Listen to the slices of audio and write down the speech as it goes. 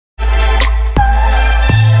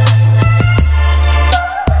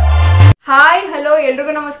Hi hello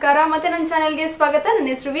ಎಲ್ರಿಗೂ ನಮಸ್ಕಾರ ಮತ್ತೆ ನನ್ನ ಚಾನೆಲ್ಗೆ ಸ್ವಾಗತ. ನನ್ನ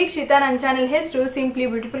ಹೆಸರು ವೀಕ್ಷಿತಾ. ನನ್ನ ಚಾನೆಲ್ ಹೆಸರು ಸಿಂಪ್ಲಿ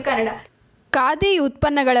ಬ್ಯೂಟಿಫುಲ್ ಕನ್ನಡ. ಖಾದಿ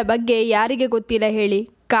ಉತ್ಪನ್ನಗಳ ಬಗ್ಗೆ ಯಾರಿಗೆ ಗೊತ್ತಿಲ್ಲ ಹೇಳಿ.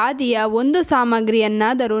 ಖಾದಿಯ ಒಂದು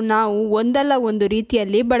ಸಾಮಗ್ರಿಯನ್ನಾದರೂ ನಾವು ಒಂದಲ್ಲ ಒಂದು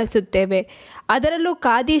ರೀತಿಯಲ್ಲಿ ಬಳಸುತ್ತೇವೆ. ಅದರಲ್ಲೂ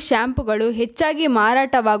ಖಾದಿ ಶ್ಯಾಂಪುಗಳು ಹೆಚ್ಚಾಗಿ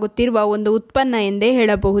ಮಾರಾಟವಾಗುತ್ತಿರುವ ಒಂದು ಉತ್ಪನ್ನ ಎಂದೇ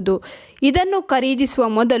ಹೇಳಬಹುದು. ಇದನ್ನು ಖರೀದಿಸುವ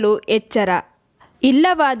ಮೊದಲು ಎಚ್ಚರ.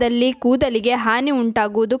 ಇಲ್ಲವಾದಲ್ಲಿ ಕೂದಲಿಗೆ ಹಾನಿ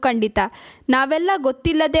ಉಂಟಾಗುವುದು ಖಂಡಿತ. ನಾವೆಲ್ಲ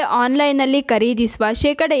ಗೊತ್ತಿಲ್ಲದೆ ಆನ್ಲೈನಲ್ಲಿ ಖರೀದಿಸುವ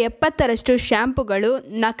 70% ಶ್ಯಾಂಪುಗಳು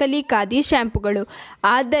ನಕಲಿ ಖಾದಿ ಶ್ಯಾಂಪುಗಳು.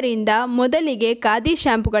 ಆದ್ದರಿಂದ ಮೊದಲಿಗೆ ಖಾದಿ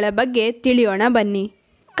ಶ್ಯಾಂಪುಗಳ ಬಗ್ಗೆ ತಿಳಿಯೋಣ ಬನ್ನಿ.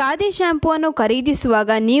 ಖಾದಿ ಶ್ಯಾಂಪುವನ್ನು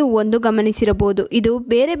ಖರೀದಿಸುವಾಗ ನೀವು ಒಂದು ಗಮನಿಸಿರಬಹುದು, ಇದು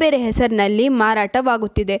ಬೇರೆ ಬೇರೆ ಹೆಸರಿನಲ್ಲಿ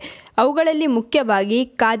ಮಾರಾಟವಾಗುತ್ತಿದೆ. ಅವುಗಳಲ್ಲಿ ಮುಖ್ಯವಾಗಿ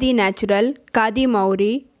khadi natural, khadi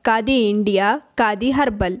ಮೌರಿ, khadi India, khadi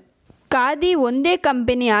herbal. Khadi ಒಂದೇ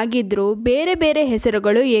ಕಂಪನಿ ಆಗಿದ್ದರೂ ಬೇರೆ ಬೇರೆ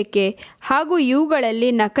ಹೆಸರುಗಳು ಏಕೆ? ಹಾಗೂ ಇವುಗಳಲ್ಲಿ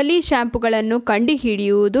ನಕಲಿ ಶ್ಯಾಂಪುಗಳನ್ನು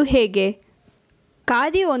ಕಂಡುಹಿಡಿಯುವುದು ಹೇಗೆ?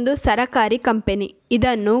 ಖಾದಿ ಒಂದು ಸರಕಾರಿ ಕಂಪನಿ.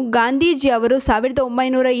 ಇದನ್ನು ಗಾಂಧೀಜಿಯವರು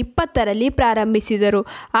 1920ರಲ್ಲಿ ಪ್ರಾರಂಭಿಸಿದರು.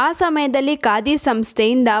 ಆ ಸಮಯದಲ್ಲಿ ಖಾದಿ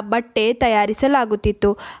ಸಂಸ್ಥೆಯಿಂದ ಬಟ್ಟೆ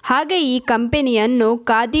ತಯಾರಿಸಲಾಗುತ್ತಿತ್ತು. ಹಾಗೆ ಈ ಕಂಪನಿಯನ್ನು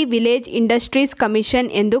ಖಾದಿ ವಿಲೇಜ್ ಇಂಡಸ್ಟ್ರೀಸ್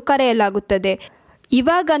ಕಮಿಷನ್ ಎಂದು ಕರೆಯಲಾಗುತ್ತದೆ.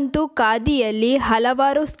 ಇವಾಗಂತೂ ಖಾದಿಯಲ್ಲಿ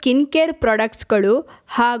ಹಲವಾರು ಸ್ಕಿನ್ ಕೇರ್ ಪ್ರಾಡಕ್ಟ್ಸ್ಗಳು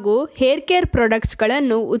ಹಾಗೂ ಹೇರ್ ಕೇರ್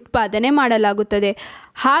ಪ್ರಾಡಕ್ಟ್ಸ್ಗಳನ್ನು ಉತ್ಪಾದನೆ ಮಾಡಲಾಗುತ್ತದೆ.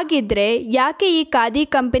 ಹಾಗಿದ್ರೆ ಯಾಕೆ ಈ ಖಾದಿ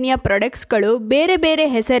ಕಂಪನಿಯ ಪ್ರಾಡಕ್ಟ್ಸ್ಗಳು ಬೇರೆ ಬೇರೆ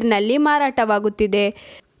ಹೆಸರಿನಲ್ಲಿ ಮಾರಾಟವಾಗುತ್ತಿದೆ?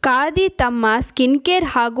 ಖಾದಿ ತಮ್ಮ ಸ್ಕಿನ್ ಕೇರ್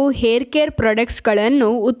ಹಾಗೂ ಹೇರ್ ಕೇರ್ ಪ್ರಾಡಕ್ಟ್ಸ್ಗಳನ್ನು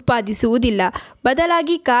ಉತ್ಪಾದಿಸುವುದಿಲ್ಲ.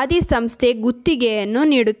 ಬದಲಾಗಿ ಖಾದಿ ಸಂಸ್ಥೆ ಗುತ್ತಿಗೆಯನ್ನು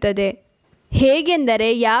ನೀಡುತ್ತದೆ. ಹೇಗೆಂದರೆ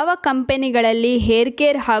ಯಾವ ಕಂಪನಿಗಳಲ್ಲಿ ಹೇರ್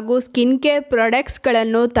ಕೇರ್ ಹಾಗೂ ಸ್ಕಿನ್ ಕೇರ್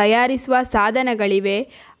ಪ್ರಾಡಕ್ಟ್ಸ್ಗಳನ್ನು ತಯಾರಿಸುವ ಸಾಧನಗಳಿವೆ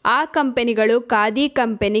ಆ ಕಂಪನಿಗಳು ಖಾದಿ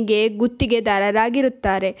ಕಂಪನಿಗೆ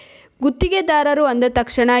ಗುತ್ತಿಗೆದಾರರಾಗಿರುತ್ತಾರೆ. ಗುತ್ತಿಗೆದಾರರು ಅಂದ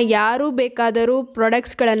ತಕ್ಷಣ ಯಾರು ಬೇಕಾದರೂ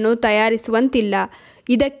ಪ್ರಾಡಕ್ಟ್ಸ್ಗಳನ್ನು ತಯಾರಿಸುವಂತಿಲ್ಲ.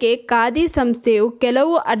 ಇದಕ್ಕೆ ಖಾದಿ ಸಂಸ್ಥೆಯು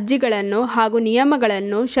ಕೆಲವು ಅರ್ಜಿಗಳನ್ನು ಹಾಗೂ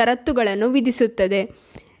ನಿಯಮಗಳನ್ನು, ಷರತ್ತುಗಳನ್ನು ವಿಧಿಸುತ್ತದೆ.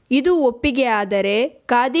 ಇದು ಒಪ್ಪಿಗೆ ಆದರೆ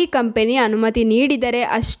ಖಾದಿ ಕಂಪನಿ ಅನುಮತಿ ನೀಡಿದರೆ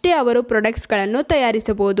ಅಷ್ಟೇ ಅವರು ಪ್ರಾಡಕ್ಟ್ಸ್ಗಳನ್ನು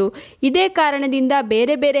ತಯಾರಿಸಬಹುದು. ಇದೇ ಕಾರಣದಿಂದ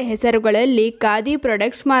ಬೇರೆ ಬೇರೆ ಹೆಸರುಗಳಲ್ಲಿ ಖಾದಿ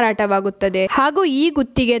ಪ್ರಾಡಕ್ಟ್ಸ್ ಮಾರಾಟವಾಗುತ್ತದೆ. ಹಾಗೂ ಈ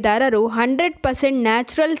ಗುತ್ತಿಗೆದಾರರು 100%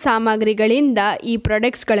 ನ್ಯಾಚುರಲ್ ಸಾಮಗ್ರಿಗಳಿಂದ ಈ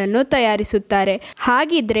ಪ್ರಾಡಕ್ಟ್ಸ್ಗಳನ್ನು ತಯಾರಿಸುತ್ತಾರೆ.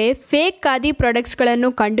 ಹಾಗಿದ್ರೆ ಫೇಕ್ ಖಾದಿ ಪ್ರಾಡಕ್ಟ್ಸ್ಗಳನ್ನು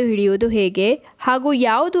ಕಂಡುಹಿಡಿಯುವುದು ಹೇಗೆ? ಹಾಗೂ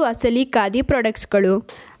ಯಾವುದು ಅಸಲಿ ಖಾದಿ ಪ್ರಾಡಕ್ಟ್ಸ್ಗಳು?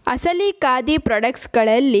 ಅಸಲಿ ಖಾದಿ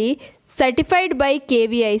ಪ್ರಾಡಕ್ಟ್ಸ್ಗಳಲ್ಲಿ ಸರ್ಟಿಫೈಡ್ ಬೈ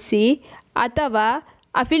KVIC ಅಥವಾ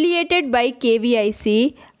ಅಫಿಲಿಯೇಟೆಡ್ ಬೈ KVIC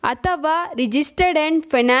ಅಥವಾ registered and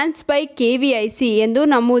finance by KVIC ಎಂದು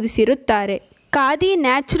ನಮೂದಿಸಿರುತ್ತಾರೆ. ಖಾದಿ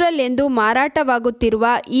ನ್ಯಾಚುರಲ್ ಎಂದು ಮಾರಾಟವಾಗುತ್ತಿರುವ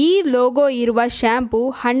ಈ ಲೋಗೋ ಇರುವ ಶ್ಯಾಂಪು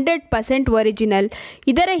 100% ಒರಿಜಿನಲ್.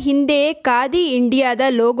 ಇದರ ಹಿಂದೆಯೇ ಖಾದಿ ಇಂಡಿಯಾದ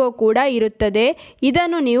ಲೋಗೋ ಕೂಡ ಇರುತ್ತದೆ.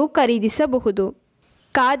 ಇದನ್ನು ನೀವು ಖರೀದಿಸಬಹುದು.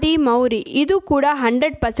 ಖಾದಿ ಮೌರಿ ಇದು ಕೂಡ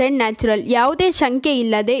 100% ನ್ಯಾಚುರಲ್. ಯಾವುದೇ ಶಂಕೆ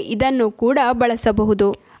ಇಲ್ಲದೆ ಇದನ್ನು ಕೂಡ ಬಳಸಬಹುದು.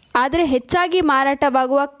 ಆದರೆ ಹೆಚ್ಚಾಗಿ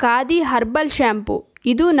ಮಾರಾಟವಾಗುವ ಖಾದಿ ಹರ್ಬಲ್ ಶ್ಯಾಂಪು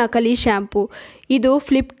ಇದು ನಕಲಿ ಶ್ಯಾಂಪು. ಇದು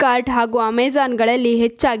ಫ್ಲಿಪ್ಕಾರ್ಟ್ ಹಾಗೂ ಅಮೆಜಾನ್ಗಳಲ್ಲಿ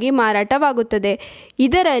ಹೆಚ್ಚಾಗಿ ಮಾರಾಟವಾಗುತ್ತದೆ.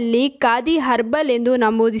 ಇದರಲ್ಲಿ ಖಾದಿ ಹರ್ಬಲ್ ಎಂದು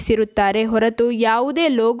ನಮೂದಿಸಿರುತ್ತಾರೆ ಹೊರತು ಯಾವುದೇ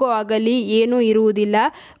ಲೋಗೋ ಆಗಲಿ ಏನೂ ಇರುವುದಿಲ್ಲ.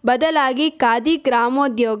 ಬದಲಾಗಿ ಖಾದಿ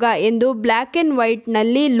ಗ್ರಾಮೋದ್ಯೋಗ ಎಂದು ಬ್ಲ್ಯಾಕ್ ಆ್ಯಂಡ್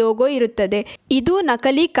ವೈಟ್ನಲ್ಲಿ ಲೋಗೋ ಇರುತ್ತದೆ. ಇದು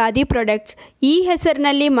ನಕಲಿ ಖಾದಿ ಪ್ರಾಡಕ್ಟ್ಸ್. ಈ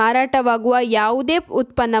ಹೆಸರಿನಲ್ಲಿ ಮಾರಾಟವಾಗುವ ಯಾವುದೇ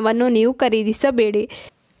ಉತ್ಪನ್ನವನ್ನು ನೀವು ಖರೀದಿಸಬೇಡಿ.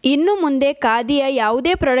 ಇನ್ನು ಮುಂದೆ ಖಾದಿಯ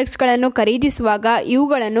ಯಾವುದೇ ಪ್ರಾಡಕ್ಟ್ಸ್ಗಳನ್ನು ಖರೀದಿಸುವಾಗ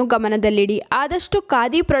ಇವುಗಳನ್ನು ಗಮನದಲ್ಲಿಡಿ. ಆದಷ್ಟು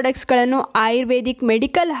ಖಾದಿ ಪ್ರಾಡಕ್ಟ್ಸ್ಗಳನ್ನು ಆಯುರ್ವೇದಿಕ್,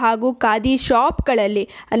 ಮೆಡಿಕಲ್ ಹಾಗೂ ಖಾದಿ ಶಾಪ್ಗಳಲ್ಲಿ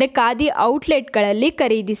ಅಂದರೆ ಖಾದಿ ಔಟ್ಲೆಟ್ಗಳಲ್ಲಿ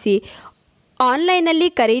ಖರೀದಿಸಿ. ಆನ್ಲೈನಲ್ಲಿ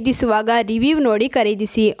ಖರೀದಿಸುವಾಗ ರಿವ್ಯೂ ನೋಡಿ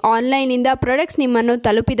ಖರೀದಿಸಿ. ಆನ್ಲೈನಿಂದ ಪ್ರಾಡಕ್ಟ್ಸ್ ನಿಮ್ಮನ್ನು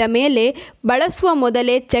ತಲುಪಿದ ಮೇಲೆ ಬಳಸುವ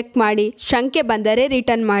ಮೊದಲೇ ಚೆಕ್ ಮಾಡಿ. ಶಂಕೆ ಬಂದರೆ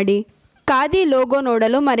ರಿಟರ್ನ್ ಮಾಡಿ. ಖಾದಿ ಲೋಗೋ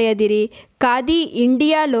ನೋಡಲು ಮರೆಯದಿರಿ. ಖಾದಿ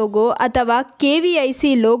ಇಂಡಿಯಾ ಲೋಗೋ ಅಥವಾ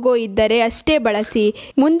KVIC ಲೋಗೋ ಇದ್ದರೆ ಅಷ್ಟೇ ಬಳಸಿ.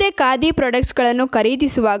 ಮುಂದೆ ಖಾದಿ ಪ್ರಾಡಕ್ಟ್ಸ್ಗಳನ್ನು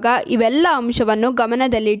ಖರೀದಿಸುವಾಗ ಇವೆಲ್ಲ ಅಂಶವನ್ನು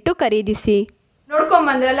ಗಮನದಲ್ಲಿಟ್ಟು ಖರೀದಿಸಿ.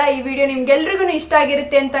 ನೋಡ್ಕೊಂಬಂದ್ರಲ್ಲ, ಈ ವಿಡಿಯೋ ನಿಮ್ಗೆಲ್ರಿಗೂ ಇಷ್ಟ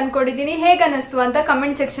ಆಗಿರುತ್ತೆ ಅಂತ ಅನ್ಕೊಂಡಿದ್ದೀನಿ. ಹೇಗೆ ಅನ್ನಿಸ್ತು ಅಂತ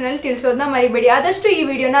ಕಮೆಂಟ್ ಸೆಕ್ಷನಲ್ಲಿ ತಿಳಿಸೋದನ್ನ ಮರಿಬೇಡಿ. ಆದಷ್ಟು ಈ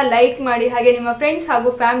ವಿಡಿಯೋನ ಲೈಕ್ ಮಾಡಿ, ಹಾಗೆ ನಿಮ್ಮ ಫ್ರೆಂಡ್ಸ್ ಹಾಗೂ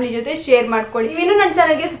ಫ್ಯಾಮಿಲಿ ಜೊತೆ ಶೇರ್ ಮಾಡ್ಕೊಳ್ಳಿ. ಇನ್ನೂ ನನ್ನ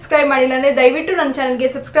ಚಾನಲ್ಗೆ ಸಬ್ಸ್ಕ್ರೈಬ್ ಮಾಡಿಲ್ಲ ಅಂದರೆ ದಯವಿಟ್ಟು ನನ್ನ ಚಾನಲ್ಗೆ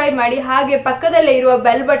ಸಬ್ಸ್ಕ್ರೈಬ್ ಮಾಡಿ. ಹಾಗೆ ಪಕ್ಕದಲ್ಲೇ ಇರುವ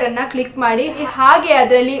ಬೆಲ್ ಬಟನ್ನ ಕ್ಲಿಕ್ ಮಾಡಿ. ಹಾಗೆ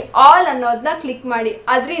ಅದರಲ್ಲಿ ಆಲ್ ಅನ್ನೋದನ್ನ ಕ್ಲಿಕ್ ಮಾಡಿ.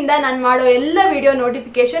 ಅದರಿಂದ ನಾನು ಮಾಡೋ ಎಲ್ಲ ವಿಡಿಯೋ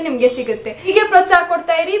ನೋಟಿಫಿಕೇಶನ್ ನಿಮಗೆ ಸಿಗುತ್ತೆ. ಹೀಗೆ ಪ್ರೋತ್ಸಾಹ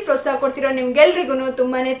ಕೊಡ್ತಾ ಇರಿ. ಪ್ರೋತ್ಸಾಹ ಕೊಡ್ತಿರೋ ನಿಮ್ಗೆಲ್ರಿಗೂ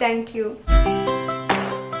ತುಂಬಾನೇ ಥ್ಯಾಂಕ್ ಯು.